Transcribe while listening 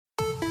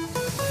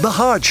The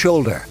Hard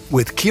Shoulder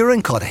with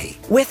Kieran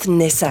Cuddihy with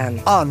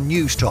Nissan on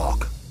News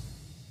Talk.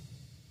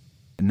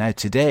 Now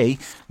today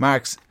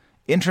marks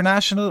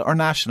international or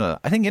national?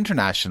 I think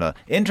international.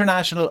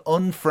 International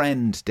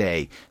Unfriend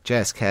Day.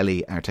 Jess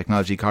Kelly, our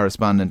technology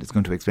correspondent, is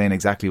going to explain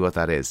exactly what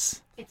that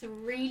is. It's a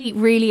really,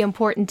 really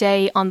important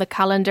day on the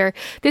calendar.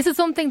 This is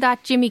something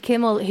that Jimmy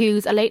Kimmel,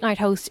 who's a late night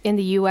host in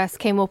the US,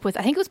 came up with.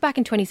 I think it was back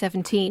in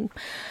 2017.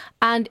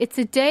 And it's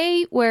a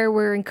day where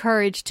we're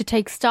encouraged to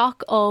take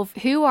stock of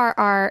who are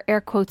our, air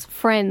quotes,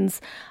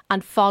 friends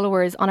and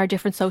followers on our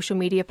different social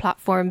media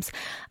platforms.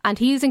 And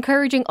he's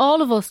encouraging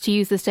all of us to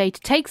use this day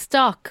to take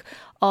stock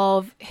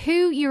of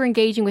who you're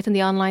engaging with in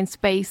the online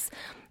space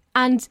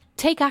and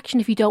take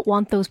action if you don't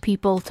want those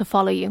people to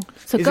follow you.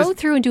 So go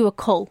through and do a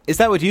cull. Is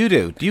that what you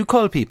do? Do you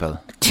cull people?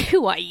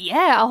 Do I?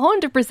 Yeah,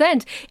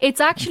 100%. It's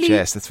actually...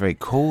 Jess, that's very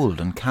cold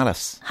and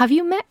callous. Have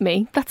you met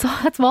me? That's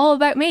all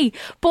about me.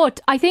 But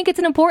I think it's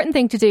an important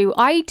thing to do.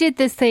 I did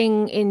this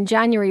thing in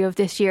January of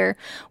this year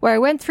where I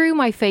went through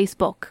my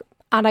Facebook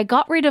and I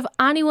got rid of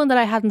anyone that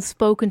I hadn't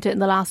spoken to in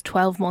the last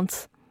 12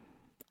 months.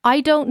 I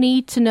don't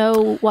need to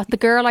know what the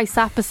girl I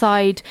sat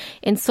beside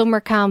in summer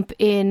camp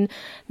in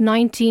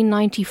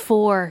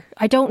 1994,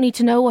 I don't need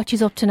to know what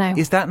she's up to now.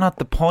 Is that not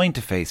the point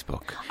of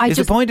Facebook? Is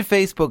the point of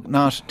Facebook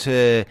not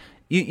to...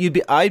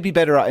 I'd be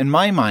better off, in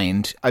my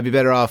mind, I'd be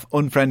better off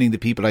unfriending the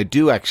people I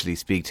do actually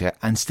speak to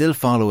and still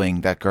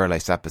following that girl I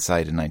sat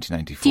beside in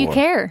 1994. Do you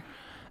care?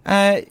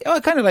 I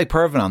kind of like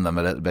perving on them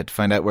a little bit to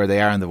find out where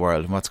they are in the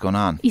world and what's going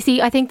on. You see,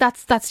 I think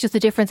that's just the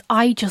difference.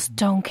 I just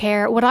don't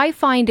care. What I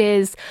find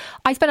is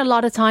I spend a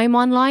lot of time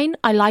online.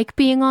 I like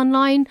being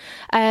online,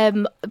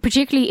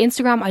 particularly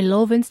Instagram. I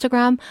love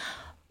Instagram.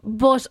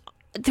 But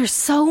there's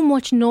so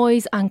much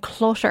noise and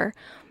clutter.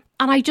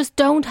 And I just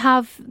don't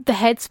have the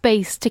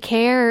headspace to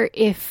care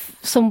if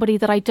somebody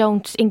that I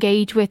don't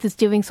engage with is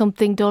doing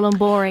something dull and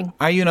boring.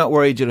 Are you not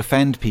worried you'll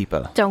offend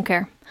people? Don't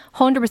care.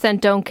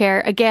 100% don't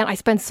care. Again, I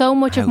spend so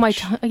much of my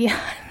time... Yeah,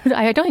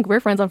 I don't think we're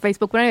friends on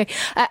Facebook, but anyway,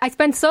 I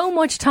spend so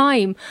much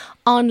time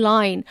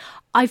online.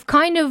 I've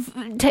kind of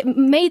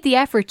made the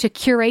effort to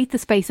curate the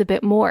space a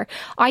bit more.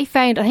 I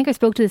think I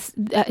spoke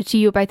to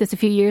you about this a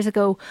few years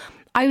ago.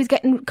 I was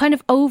getting kind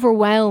of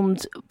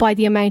overwhelmed by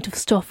the amount of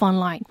stuff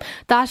online.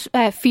 That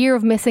fear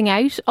of missing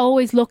out,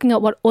 always looking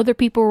at what other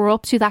people were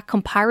up to, that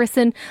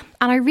comparison.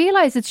 And I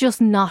realised it's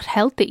just not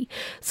healthy.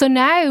 So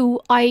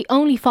now I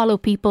only follow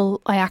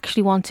people I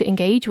actually want to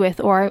engage with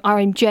or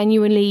I'm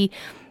genuinely...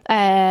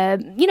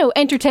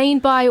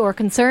 entertained by or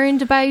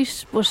concerned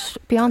about, but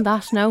beyond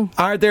that, no.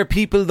 Are there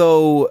people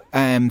though,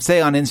 say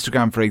on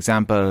Instagram for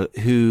example,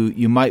 who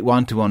you might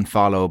want to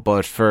unfollow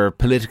but for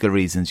political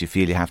reasons you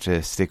feel you have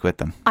to stick with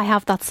them? I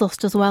have that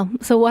sussed as well.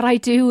 So what I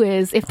do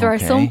is, if there are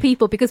some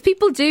people, because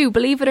people do,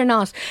 believe it or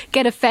not,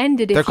 get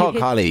offended if they're called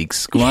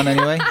colleagues. Go on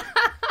anyway.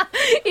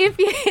 If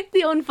you hit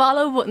the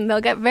unfollow button,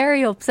 they'll get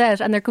very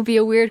upset and there could be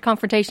a weird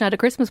confrontation at a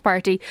Christmas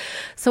party.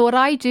 So what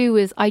I do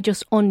is I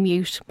just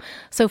unmute.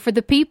 So for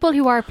the people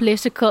who are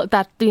political,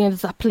 that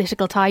there's a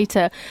political tie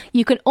to,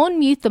 you can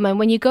unmute them. And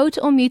when you go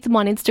to unmute them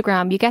on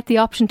Instagram, you get the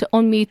option to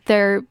unmute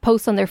their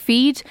posts on their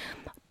feed,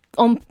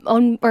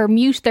 or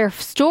mute their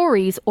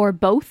stories, or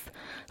both.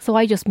 So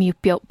I just mute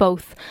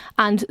both.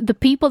 And the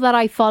people that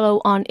I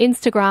follow on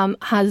Instagram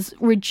has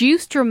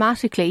reduced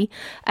dramatically.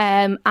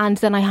 And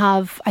then I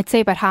have, I'd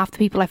say about half the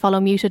people I follow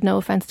muted. No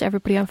offence to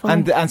everybody I'm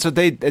following. And so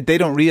they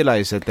don't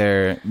realise that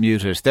they're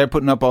muted. They're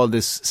putting up all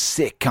this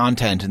sick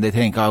content and they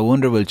think, I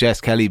wonder will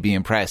Jess Kelly be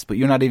impressed? But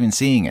you're not even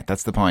seeing it.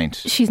 That's the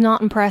point. She's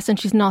not impressed and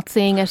she's not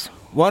seeing it.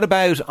 What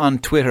about on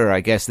Twitter?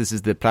 I guess this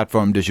is the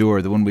platform du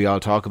jour, the one we all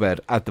talk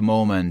about at the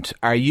moment.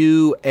 Are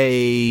you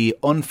a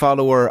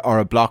unfollower or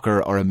a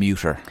blocker or a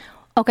muter?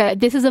 Okay,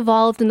 this has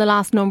evolved in the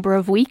last number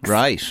of weeks.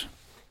 Right.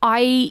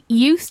 I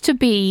used to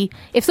be,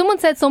 if someone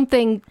said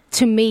something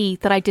to me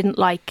that I didn't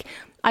like,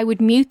 I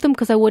would mute them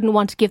because I wouldn't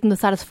want to give them the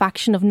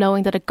satisfaction of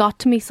knowing that it got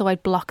to me, so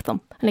I'd block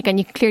them. And again,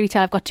 you can clearly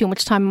tell I've got too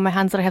much time on my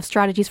hands, that I have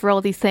strategies for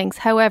all these things.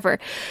 However,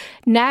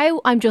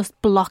 now I'm just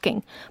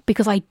blocking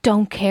because I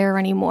don't care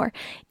anymore.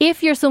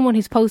 If you're someone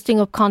who's posting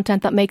up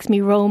content that makes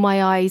me roll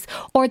my eyes,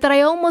 or that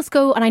I almost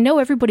go, and I know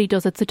everybody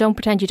does it, so don't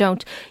pretend you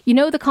don't. You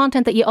know the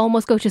content that you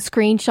almost go to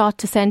screenshot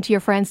to send to your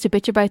friends to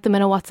bitch about them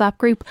in a WhatsApp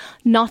group?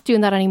 Not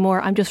doing that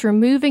anymore. I'm just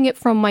removing it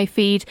from my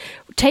feed,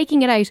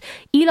 taking it out.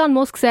 Elon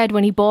Musk said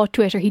when he bought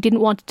Twitter, he didn't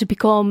want it to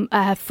become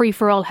a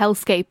free-for-all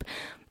hellscape.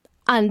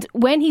 And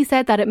when he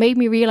said that, it made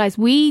me realise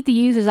we, the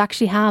users,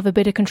 actually have a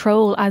bit of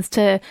control as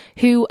to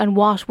who and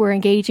what we're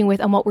engaging with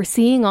and what we're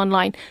seeing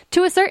online.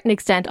 To a certain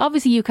extent,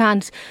 obviously you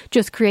can't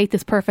just create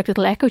this perfect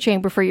little echo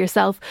chamber for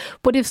yourself.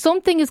 But if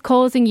something is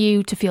causing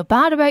you to feel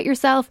bad about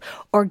yourself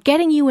or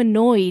getting you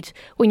annoyed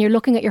when you're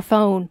looking at your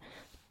phone,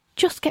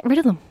 just get rid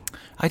of them.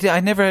 I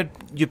never had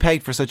you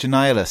pegged for such a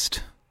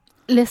nihilist.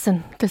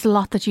 Listen, there's a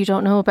lot that you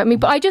don't know about me,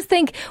 but I just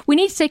think we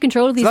need to take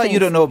control of these It's not things. you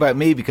don't know about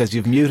me because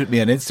you've muted me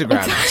on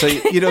Instagram, so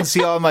you don't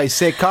see all my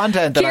sick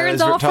content that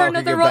Kieran's I was off for talking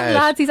another about. run,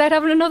 lads. He's out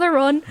having another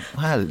run.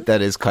 Well,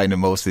 that is kind of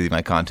mostly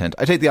my content.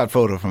 I take the odd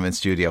photo from in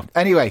studio.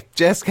 Anyway,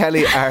 Jess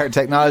Kelly, our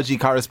technology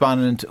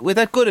correspondent, with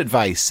that good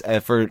advice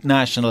for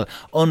National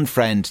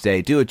Unfriend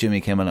Day. Do what Jimmy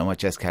Kimmel and what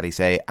Jess Kelly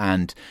say,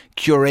 and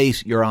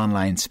curate your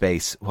online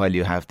space while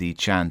you have the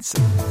chance.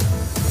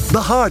 The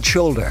Hard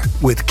Shoulder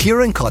with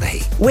Kieran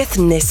Cuddihy. With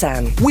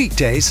Nissan.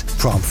 Weekdays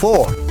from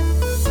 4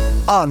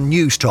 on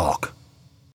News Talk.